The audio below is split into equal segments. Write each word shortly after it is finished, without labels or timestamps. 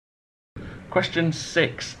Question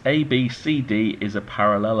 6. ABCD is a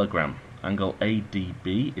parallelogram. Angle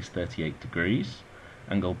ADB is 38 degrees.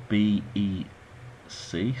 Angle BEC,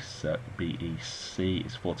 so BEC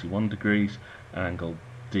is 41 degrees. And angle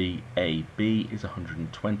DAB is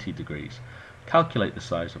 120 degrees. Calculate the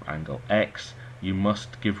size of angle X. You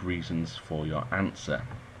must give reasons for your answer.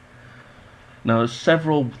 Now, there's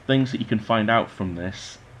several things that you can find out from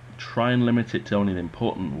this. Try and limit it to only the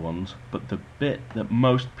important ones, but the bit that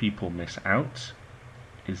most people miss out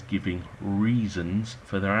is giving reasons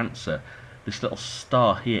for their answer. This little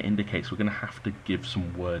star here indicates we're going to have to give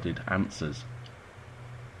some worded answers.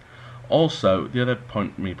 Also, the other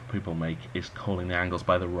point people make is calling the angles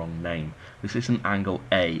by the wrong name. This isn't angle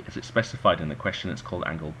A, as it's specified in the question. It's called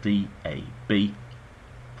angle DAB. The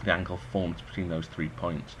angle formed between those 3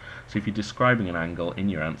 points. So if you're describing an angle in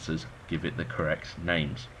your answers, give it the correct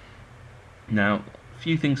names. Now, a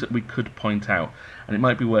few things that we could point out, and it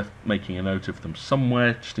might be worth making a note of them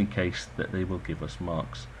somewhere just in case that they will give us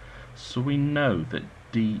marks. So we know that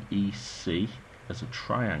DEC as a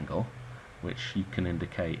triangle, which you can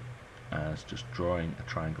indicate as just drawing a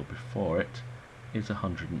triangle before it, is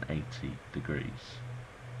 180 degrees.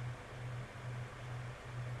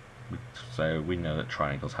 So we know that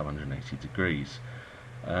triangles have 180 degrees.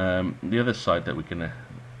 The other side that we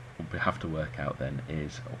have to work out then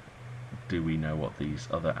is, do we know what these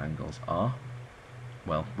other angles are?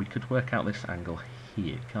 Well, we could work out this angle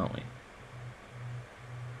here, can't we?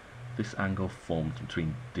 This angle formed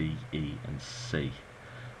between D, E and C.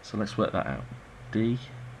 So let's work that out. D,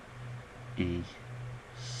 E,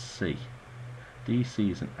 C.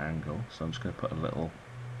 DC is an angle, so I'm just going to put a little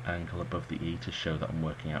angle above the E to show that I'm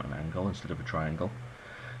working out an angle instead of a triangle.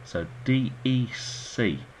 So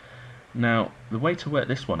DEC. Now, the way to work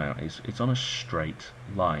this one out is it's on a straight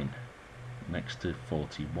line next to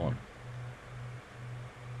 41.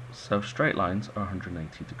 So straight lines are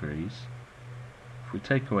 180 degrees. If we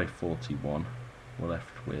take away 41, we're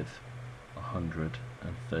left with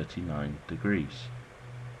 139 degrees.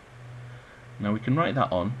 Now we can write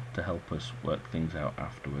that on to help us work things out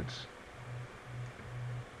afterwards.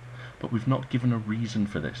 But we've not given a reason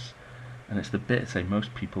for this, and it's the bit say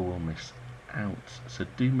most people will miss out. So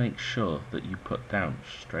do make sure that you put down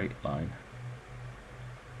straight line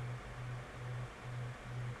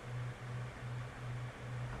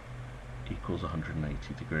equals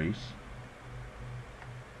 180 degrees.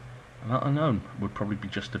 And that alone would probably be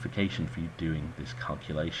justification for you doing this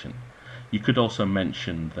calculation. You could also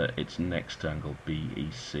mention that it's next to angle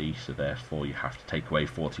BEC, so therefore you have to take away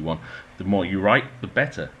 41. The more you write, the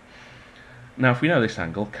better. Now, if we know this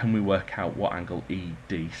angle, can we work out what angle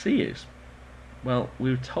EDC is? Well, we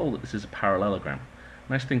were told that this is a parallelogram.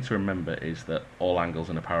 Nice thing to remember is that all angles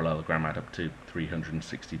in a parallelogram add up to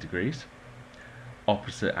 360 degrees.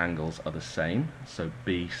 Opposite angles are the same, so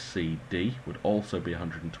BCD would also be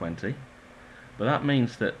 120, but that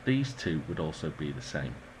means that these two would also be the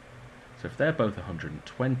same. So if they're both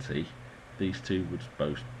 120, these two would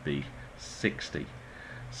both be 60.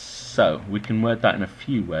 So we can word that in a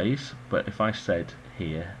few ways, but if I said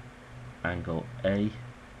here angle ADC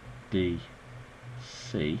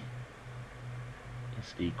is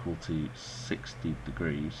equal to 60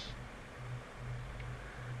 degrees,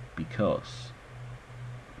 because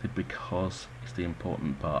is the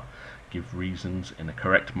important part. Give reasons in a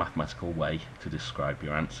correct mathematical way to describe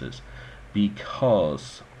your answers.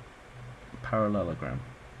 Because parallelogram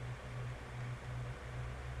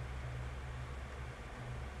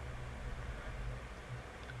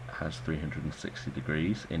has 360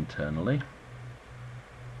 degrees internally,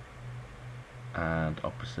 and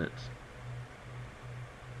opposite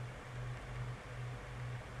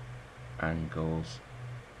angles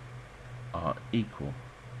are equal.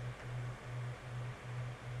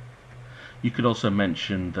 You could also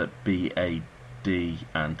mention that BAD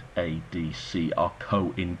and ADC are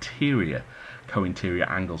co-interior. Co-interior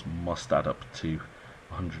angles must add up to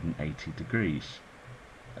 180 degrees.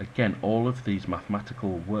 Again, all of these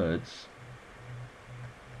mathematical words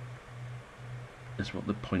is what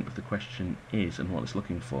the point of the question is and what it's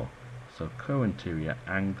looking for. So co-interior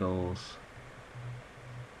angles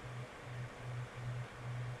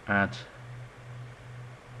add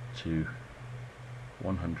to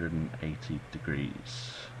 180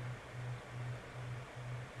 degrees.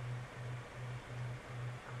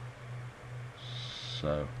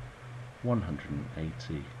 So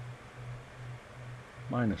 180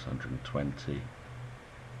 minus 120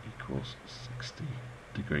 equals 60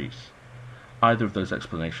 degrees. Either of those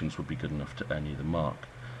explanations would be good enough to earn you the mark.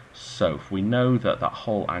 So if we know that that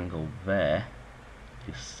whole angle there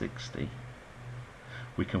is 60,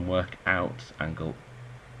 we can work out angle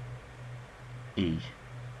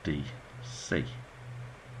EDC.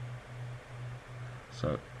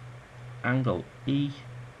 So angle EDC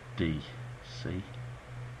can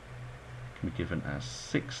be given as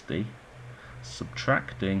 60,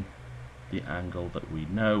 subtracting the angle that we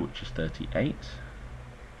know, which is 38,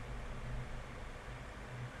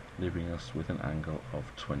 leaving us with an angle of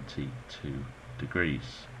 22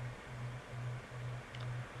 degrees.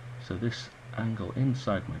 So this angle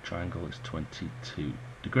inside my triangle is 22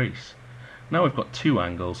 degrees. Now we've got two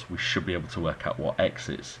angles, we should be able to work out what x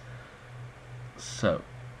is. So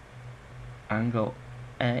angle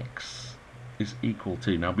x is equal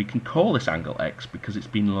to, now we can call this angle x because it's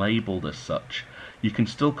been labelled as such. You can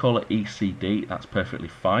still call it ECD, that's perfectly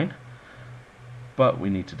fine, but we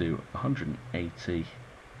need to do 180,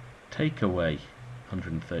 take away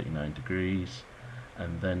 139 degrees,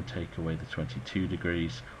 and then take away the 22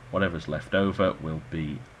 degrees. Whatever's left over will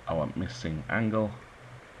be our missing angle.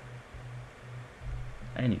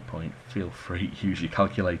 Any point, feel free to use your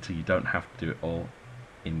calculator, you don't have to do it all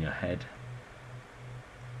in your head.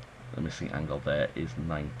 The missing angle there is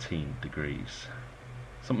 19 degrees.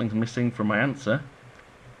 Something's missing from my answer.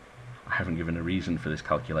 I haven't given a reason for this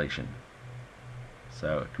calculation.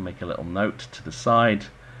 So I can make a little note to the side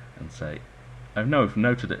and say, I know I've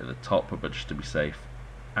noted it at the top, but just to be safe,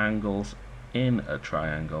 angles in a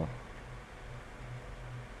triangle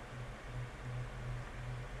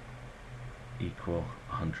equal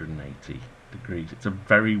 180 degrees. It's a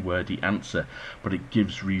very wordy answer, but it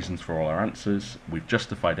gives reasons for all our answers. We've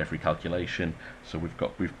justified every calculation, so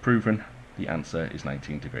we've proven the answer is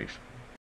 19 degrees.